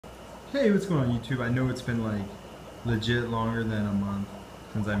Hey, what's going on YouTube? I know it's been like legit longer than a month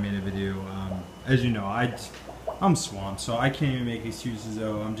since I made a video. As you know, I'm swamped, so I can't even make excuses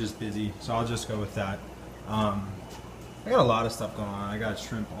though. I'm just busy, so I'll just go with that. I got a lot of stuff going on. I got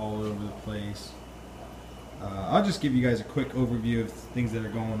shrimp all over the place. I'll just give you guys a quick overview of things that are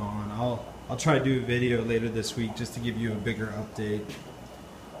going on. I'll try to do a video later this week just to give you a bigger update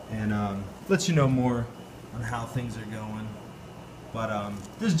and let you know more on how things are going. But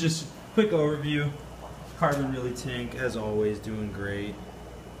this is just a quick overview. Carbon Really Tank, as always, doing great.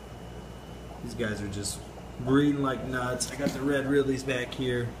 These guys are just breeding like nuts. I got the red Ridleys back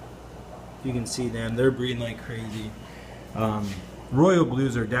here. If you can see them, they're breeding like crazy. Royal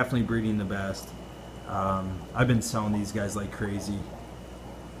Blues are definitely breeding the best. I've been selling these guys like crazy.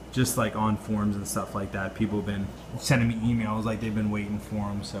 Just like on forums and stuff like that. People have been sending me emails like they've been waiting for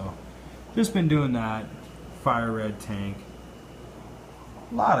them. So just been doing that. Fire Red Tank.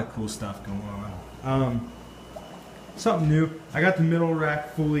 A lot of cool stuff going on. Something new. I got the middle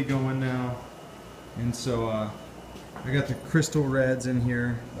rack fully going now. And so I got the crystal reds in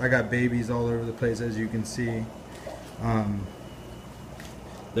here. I got babies all over the place, as you can see.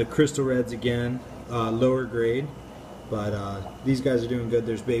 The crystal reds again, lower grade. But these guys are doing good.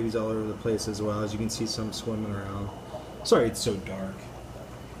 There's babies all over the place as well. As you can see, some swimming around. Sorry it's so dark.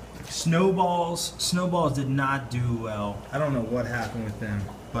 Snowballs did not do well. I don't know what happened with them,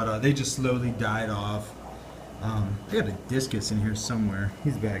 but they just slowly died off. I got a discus in here somewhere.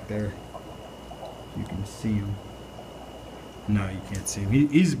 He's back there. You can see him. No, you can't see him.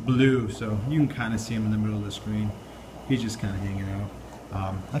 He's blue, so you can kind of see him in the middle of the screen. He's just kind of hanging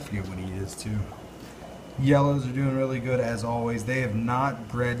out. I forget what he is too. Yellows are doing really good as always. They have not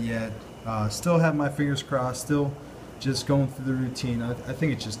bred yet. Still have my fingers crossed. Still just going through the routine. I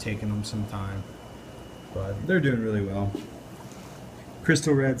think it's just taking them some time, but they're doing really well.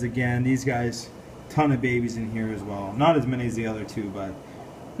 Crystal Reds again. These guys, ton of babies in here as well. Not as many as the other two, but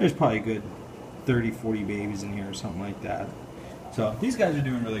there's probably a good 30, 40 babies in here or something like that. So these guys are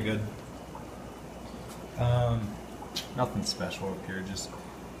doing really good. Nothing special up here, just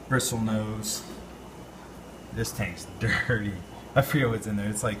bristle nose. This tank's dirty. I forget what's in there.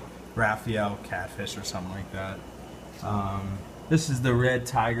 It's like Raphael catfish or something like that. This is the red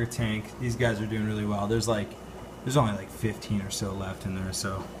tiger tank. These guys are doing really well. There's only like 15 or so left in there,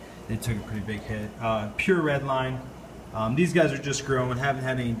 so they took a pretty big hit. Pure red line. These guys are just growing. Haven't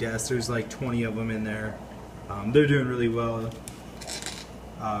had any deaths. There's like 20 of them in there. They're doing really well.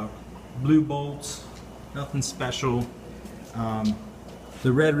 Blue bolts. Nothing special.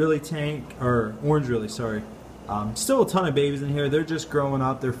 The red Really tank, or orange Really, sorry. Still a ton of babies in here. They're just growing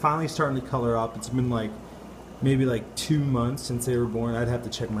up. They're finally starting to color up. It's been like maybe like 2 months since they were born. I'd have to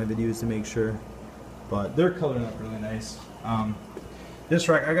check my videos to make sure, but they're coloring up really nice. This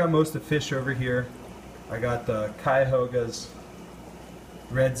rack, I got most of the fish over here. I got the Cuyahogas,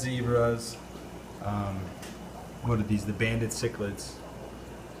 red zebras. What are these? The banded cichlids.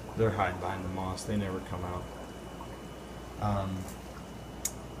 They're hiding behind the moss. They never come out.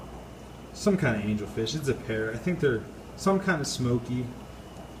 Some kind of angelfish. It's a pair. I think they're some kind of smoky.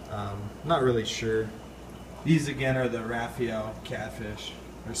 Not really sure. These again are the Raphael catfish,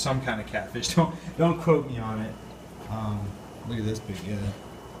 or some kind of catfish. Don't quote me on it. Look at this big guy.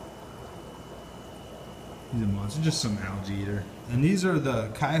 He's a monster. Just some algae eater. And these are the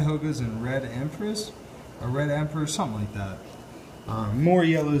Cuyahogas and red empress, or red emperor, something like that. More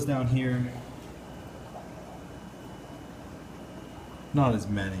yellows down here. Not as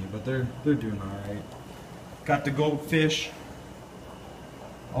many, but they're doing all right. Got the goldfish.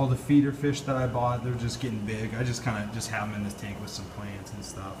 All the feeder fish that I bought, they're just getting big. I just kind of just have them in this tank with some plants and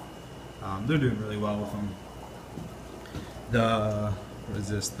stuff. They're doing really well with them. What is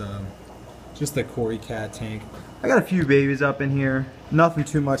this? Just the Cory cat tank. I got a few babies up in here. Nothing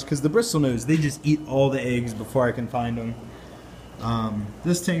too much, because the bristle nose, they just eat all the eggs before I can find them.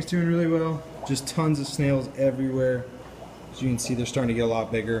 This tank's doing really well. Just tons of snails everywhere. As you can see, they're starting to get a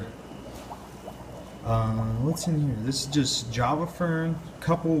lot bigger. What's in here? This is just Java fern,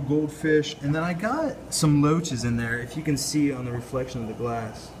 couple goldfish, and then I got some loaches in there. If you can see on the reflection of the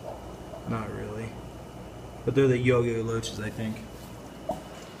glass. Not really. But they're the yo-yo loaches, I think.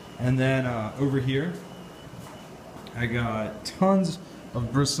 And then over here, I got tons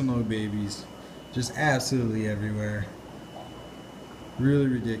of bristlenose babies. Just absolutely everywhere. Really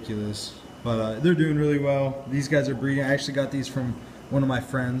ridiculous. But they're doing really well. These guys are breeding. I actually got these from one of my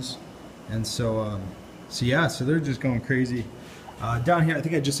friends. And so yeah, so they're just going crazy. Down here, I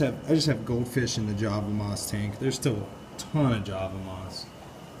think I just have goldfish in the Java moss tank. There's still a ton of Java moss.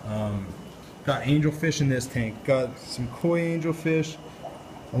 Got angelfish in this tank. Got some koi angelfish.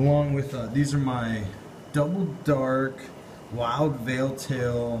 along with these are my double dark wild veil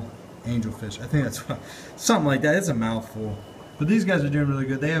tail angelfish. I think that's what, something like that. It's a mouthful. But these guys are doing really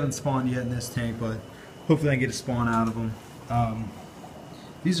good. They haven't spawned yet in this tank, but hopefully I can get a spawn out of them.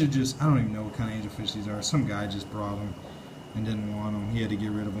 These are just, I don't even know what kind of angelfish these are. Some guy just brought them and didn't want them. He had to get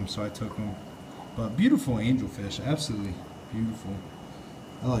rid of them, so I took them. But beautiful angelfish, absolutely beautiful.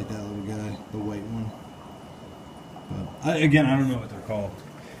 I like that little guy, the white one. But again, I don't know what they're called.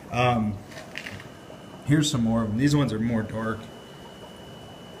 Here's some more of them. These ones are more dark,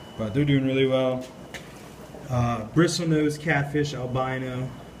 but they're doing really well. Bristlenose catfish albino.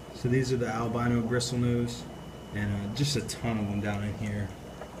 So these are the albino bristlenose, and just a ton of them down in here.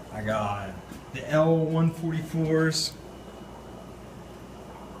 I got the L144s.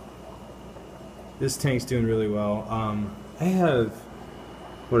 This tank's doing really well. I have,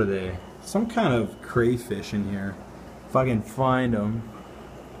 what are they? Some kind of crayfish in here. If I can find them.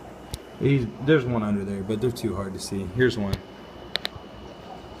 There's one under there, but they're too hard to see. Here's one.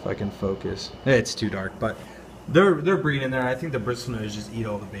 If I can focus. It's too dark, but they're breeding there. I think the bristlenose just eat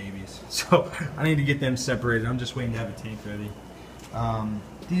all the babies. So I need to get them separated. I'm just waiting to have a tank ready.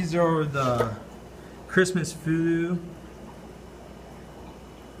 These are the Christmas Fulu.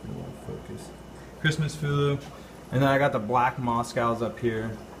 Focus. Christmas Fulu. And then I got the black Moscows up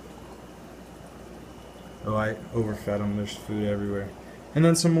here. Oh, I overfed them. There's food everywhere. And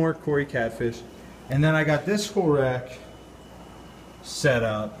then some more Cory catfish. And then I got this whole rack set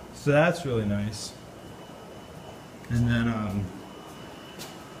up. So that's really nice. And then,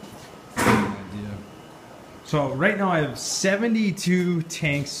 so right now I have 72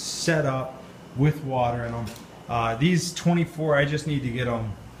 tanks set up with water in them. These 24, I just need to get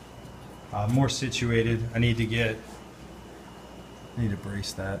them more situated. I need to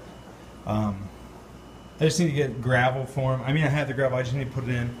brace that. I just need to get gravel for them. I mean, I have the gravel, I just need to put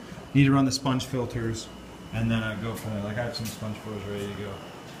it in. Need to run the sponge filters, and then I go from there. Like, I have some sponge filters ready to go.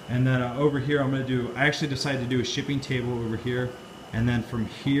 And then over here, I actually decided to do a shipping table over here. And then from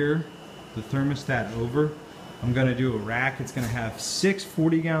here, the thermostat over, I'm gonna do a rack. It's gonna have 6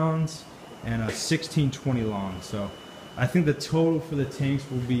 40 gallons and a 16 20 long. So I think the total for the tanks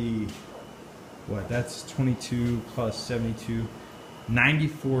will be, what, that's 22 plus 72,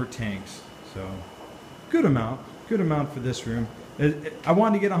 94 tanks. So good amount for this room. I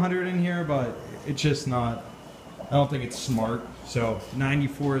wanted to get 100 in here, but it's just not, I don't think it's smart. So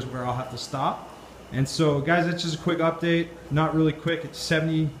 94 is where I'll have to stop. And so guys, that's just a quick update. Not really quick, it's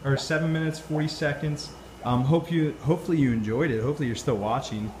 7 minutes 40 seconds. Hopefully you enjoyed it. Hopefully you're still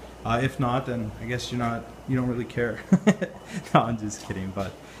watching. If not, then I guess you don't really care. No, I'm just kidding.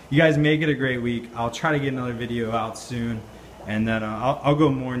 But you guys make it a great week. I'll try to get another video out soon. And then I'll go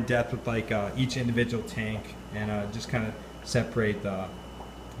more in depth with like each individual tank and just kind of separate the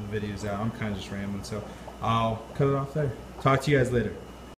videos out. I'm kind of just rambling, so I'll cut it off there. Talk to you guys later.